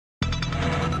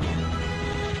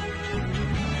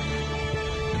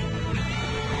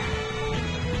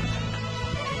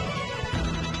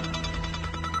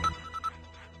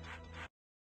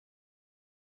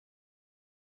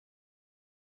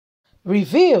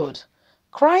Revealed.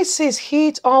 Crisis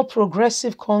hit All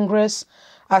Progressive Congress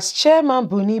as Chairman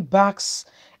Buni backs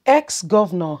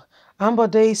ex-governor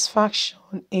Ambode's faction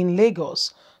in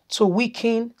Lagos to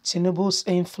weaken Tinubu's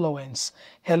influence.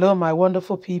 Hello, my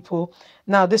wonderful people.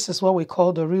 Now, this is what we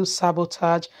call the real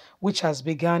sabotage, which has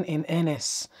begun in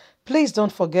earnest. Please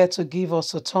don't forget to give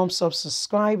us a thumbs up,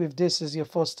 subscribe if this is your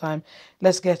first time.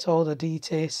 Let's get all the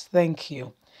details. Thank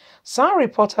you. Some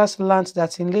reporters learned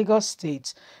that in Lagos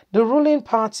State, the ruling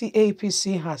party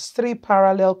APC has three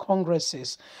parallel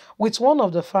congresses, with one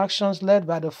of the factions led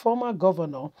by the former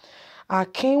governor,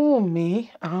 Aken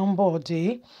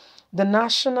Ambode.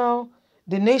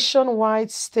 The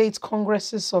nationwide state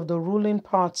congresses of the ruling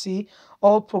party,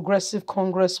 All Progressive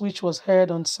Congress, which was held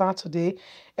on Saturday,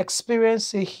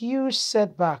 experienced a huge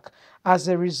setback as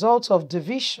a result of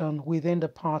division within the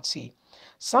party.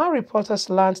 Some reporters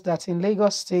learned that in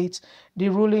Lagos State, the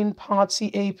ruling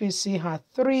party APC had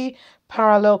three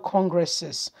parallel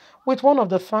congresses, with one of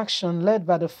the faction led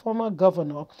by the former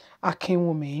governor,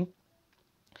 Akinwumi.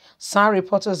 Some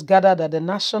reporters gathered that the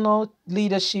national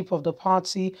leadership of the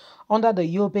party under the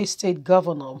Yobe state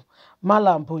governor,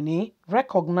 Malam Buni,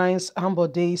 recognized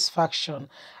Ambode's faction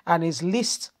and his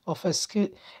list of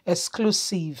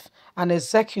exclusive and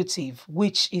executive,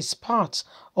 which is part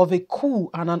of a coup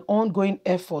and an ongoing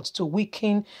effort to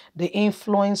weaken the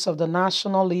influence of the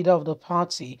national leader of the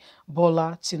party,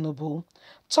 Bola Tinubu.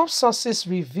 Top sources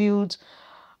revealed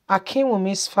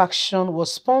Akinwumi's faction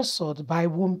was sponsored by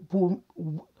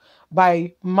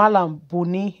Malam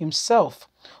Buni himself,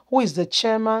 who is the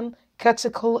chairman,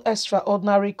 Critical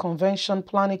Extraordinary Convention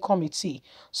Planning Committee,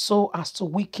 so as to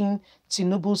weaken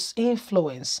Tinubu's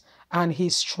influence and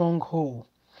his stronghold.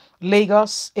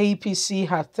 Lagos APC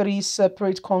had three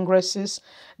separate congresses.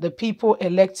 The people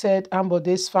elected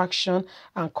Ambode's faction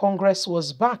and Congress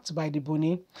was backed by the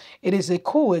Buni. It is a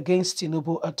coup against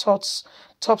Tinubu, a top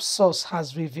source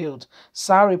has revealed.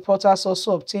 SAR reporters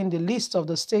also obtained the list of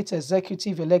the state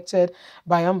executive elected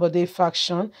by Ambode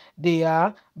faction. They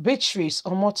are Beatrice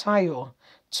Omotayo,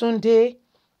 Tunde,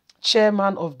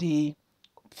 chairman,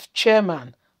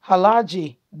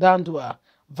 Halaji Dandua,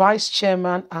 vice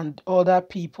chairman, and other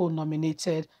people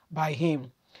nominated by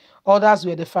him. Others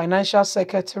were the financial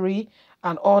secretary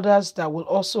and others that will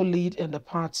also lead in the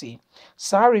party.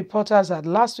 SAR reporters had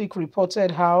last week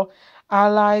reported how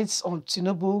allies on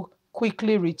Tinubu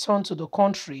quickly returned to the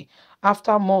country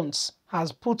after months,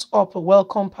 has put up a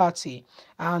welcome party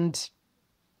and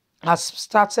has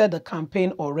started the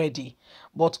campaign already.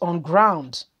 But on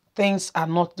ground, things are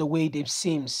not the way they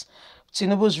seem.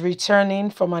 Tinubu's returning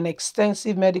from an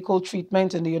extensive medical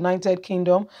treatment in the United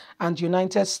Kingdom and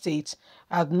United States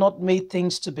had not made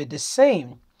things to be the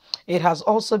same. It has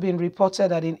also been reported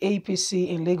that in APC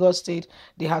in Lagos State,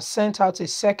 they have sent out a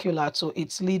circular to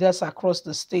its leaders across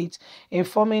the state,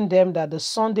 informing them that the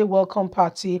Sunday Welcome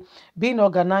Party being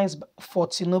organized for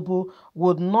Tinubu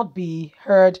would not be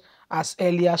heard as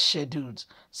earlier scheduled.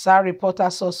 SAR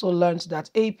reporters also learned that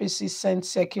APC sent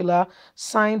circular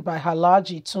signed by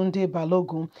Halaji Tunde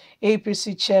Balogun,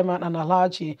 APC chairman, and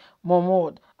Halaji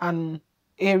Momoud, an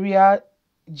area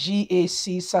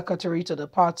GAC secretary to the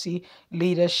party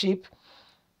leadership,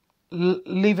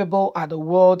 livable at the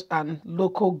world and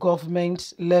local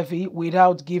government levy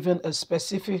without giving a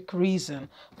specific reason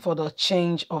for the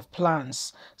change of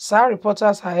plans. SAR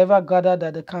reporters, however, gathered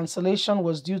that the cancellation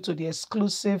was due to the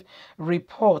exclusive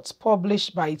reports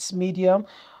published by its medium,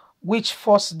 which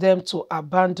forced them to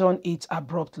abandon it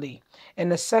abruptly.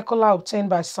 In a circular obtained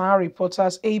by SAR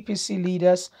reporters, APC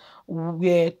leaders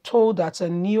were told that a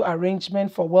new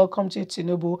arrangement for welcoming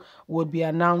Tinubu would be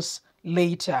announced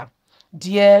later.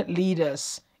 Dear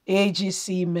leaders,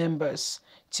 AGC members,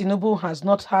 Tinubu has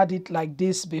not had it like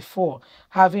this before,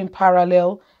 having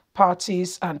parallel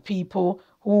parties and people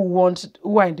who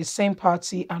are in the same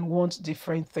party and want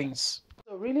different things.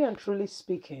 So really and truly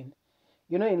speaking,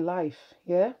 you know, in life,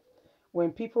 yeah,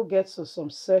 when people get to some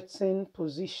certain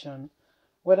position,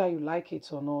 whether you like it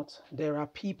or not, there are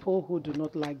people who do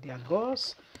not like their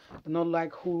boss, do not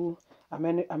like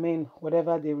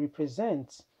whatever they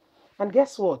represent. And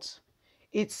guess what?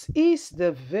 It is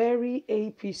the very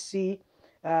APC,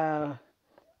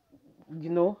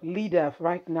 leader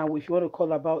right now, if you want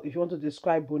to if you want to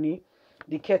describe Buni,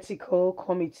 the critical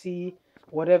committee,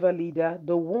 whatever leader,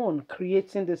 the one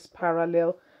creating this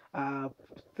parallel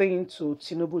thing to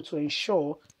Tinubu to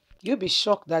ensure, you'll be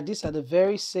shocked that these are the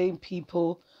very same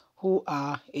people who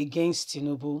are against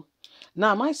Tinubu.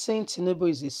 Now, am I saying Tinubu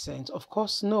is a saint? Of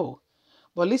course, no.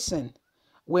 But listen,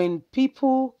 when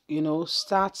people,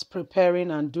 start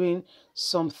preparing and doing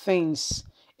some things,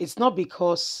 it's not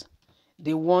because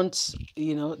they want,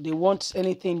 they want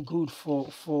anything good for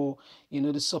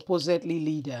the supposedly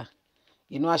leader.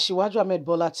 Ashiwaju Ahmed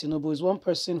Bola Tinubu is one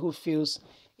person who feels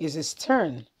it's his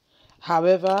turn.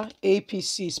 However,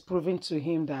 APC is proving to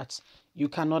him that you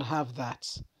cannot have that,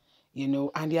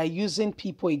 and they are using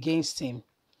people against him.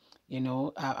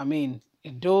 I mean,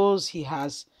 those he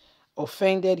has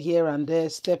offended here and there,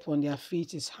 step on their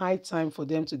feet. It's high time for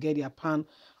them to get their pan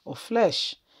of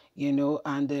flesh, and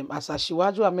as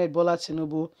Ashiwaju Ahmed Bola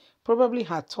Tinubu probably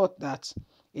had thought that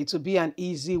it would be an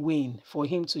easy win for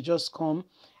him to just come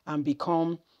and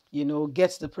become,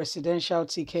 get the presidential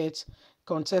ticket,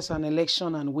 contest an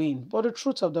election and win. But the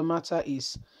truth of the matter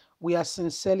is, we are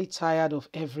sincerely tired of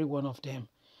every one of them,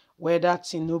 whether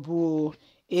Tinubu,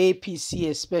 APC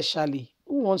especially.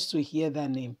 Who wants to hear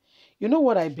that name? You know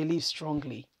what I believe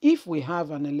strongly? If we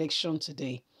have an election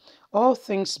today, all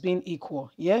things being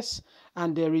equal, yes,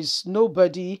 and there is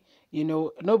nobody,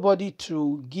 nobody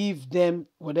to give them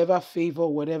whatever favor,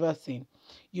 whatever thing,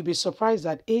 you'll be surprised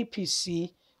that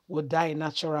APC will die a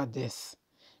natural death.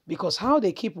 Because how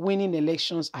they keep winning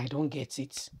elections, I don't get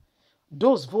it.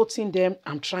 Those voting them,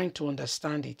 I'm trying to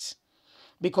understand it.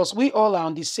 Because we all are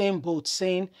on the same boat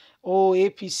saying, oh,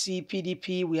 APC,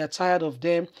 PDP, we are tired of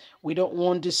them. We don't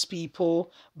want these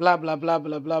people, blah, blah, blah,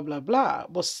 blah, blah, blah, blah.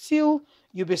 But still,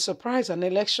 you'll be surprised an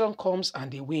election comes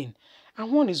and they win.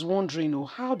 And one is wondering, oh,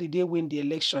 how did they win the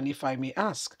election, if I may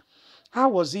ask? How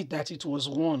was it that it was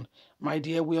won? My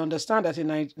dear, we understand that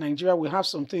in Nigeria, we have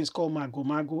some things called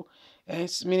mago-mago,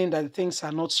 meaning that things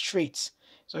are not straight.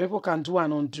 So people can do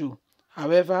and undo.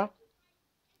 However,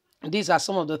 these are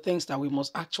some of the things that we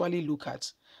must actually look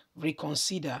at,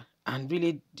 reconsider, and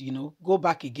really, go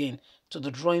back again to the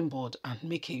drawing board and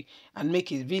make a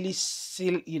really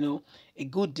still, a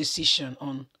good decision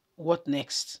on what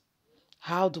next.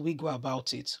 How do we go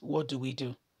about it? What do we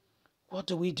do? What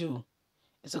do we do?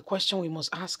 It's a question we must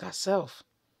ask ourselves,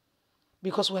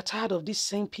 because we're tired of these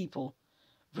same people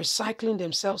recycling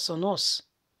themselves on us.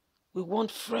 We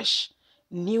want fresh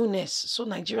newness so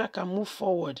Nigeria can move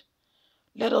forward.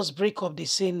 Let us break up. They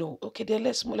say no. Okay, then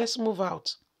let's move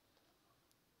out.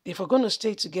 If we're going to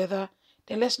stay together,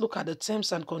 then let's look at the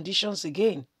terms and conditions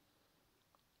again.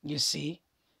 You see,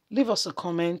 leave us a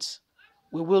comment.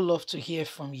 We will love to hear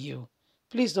from you.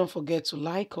 Please don't forget to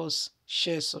like us,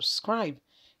 share, subscribe.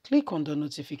 Click on the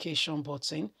notification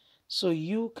button so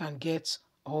you can get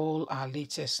all our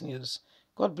latest news.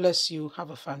 God bless you. Have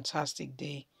a fantastic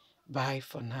day. Bye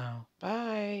for now.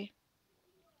 Bye.